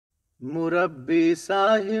Murabbi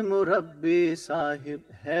Sahib,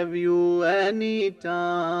 have you any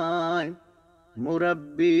time?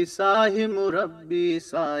 Murabbi Sahib,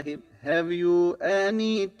 have you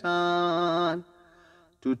any time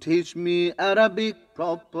to teach me Arabic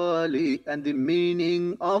properly and the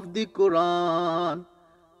meaning of the Quran?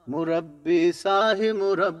 Murabbi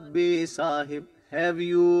Sahib, have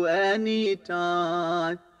you any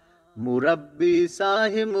time? Murabbi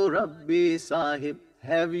Sahib,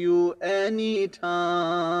 have you any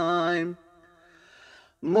time?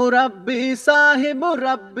 Murabbi Sahib,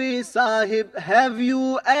 have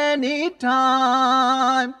you any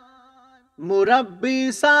time?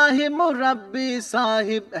 Murabbi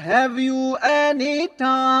Sahib, have you any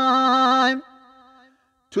time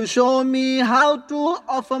to show me how to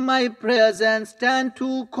offer my prayers and stand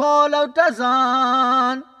to call out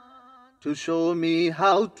azan? To show me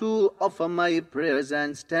how to offer my prayers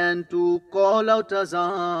and stand to call out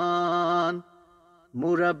azan.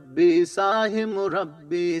 Murabbi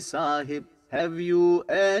Sahib, have you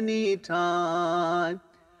any time?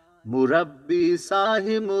 Murabbi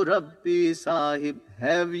Sahib,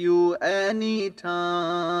 have you any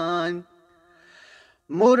time?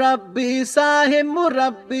 Murabbi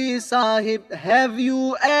Sahib, have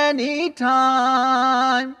you any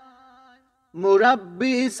time?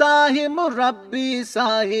 Murabbi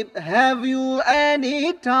Sahib, have you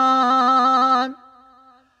any time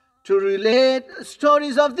to relate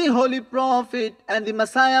stories of the Holy Prophet and the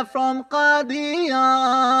Messiah from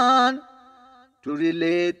Qadian? To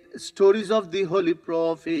relate stories of the Holy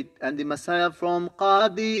Prophet and the Messiah from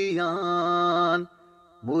Qadian.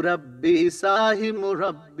 Murabbi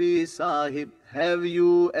Sahib, have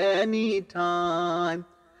you any time?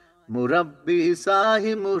 Murabbi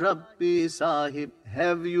Sahib,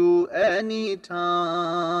 have you any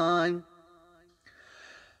time?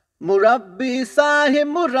 Murabbi Sahib,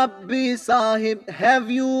 have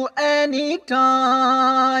you any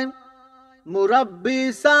time?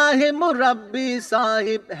 Murabbi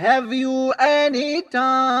Sahib, have you any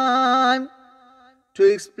time to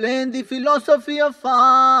explain the philosophy of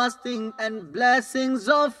fasting and blessings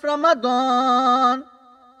of Ramadan?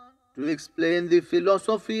 To explain the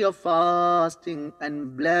philosophy of fasting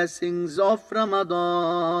and blessings of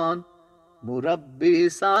Ramadan. Murabbi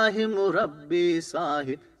Sahib,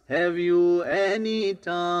 have you any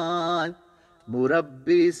time?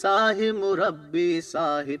 Murabbi Sahib,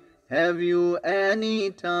 have you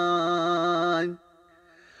any time?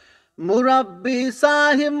 Murabbi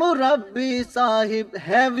Sahib,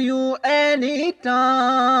 have you any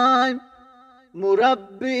time?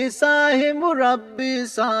 Murabbi Sahib,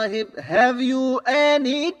 have you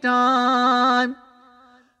any time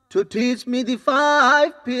to teach me the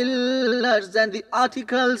 5 pillars and the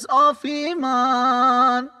articles of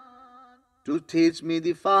Iman? To teach me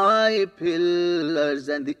the 5 pillars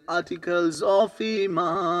and the articles of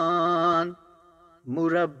Iman.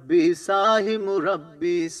 Murabbi Sahib,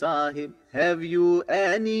 have you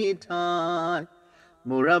any time?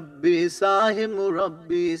 Murabbi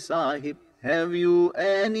Sahib, have you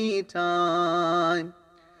any time?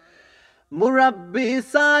 Murabbi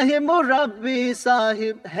Sahib,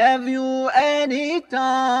 have you any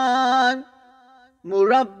time?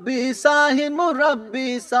 Murabbi Sahib,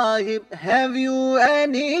 have you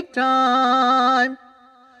any time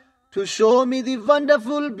to show me the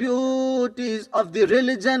wonderful beauties of the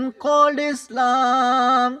religion called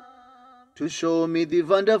Islam? To show me the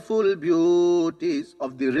wonderful beauties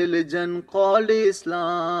of the religion called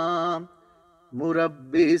Islam.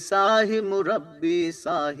 Murabbi Sahib,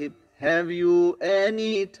 have you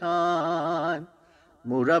any time?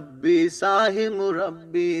 Murabbi Sahib,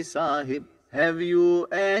 have you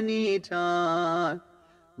any time?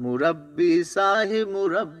 Murabbi Sahib,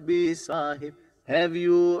 have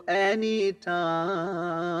you any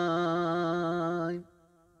time?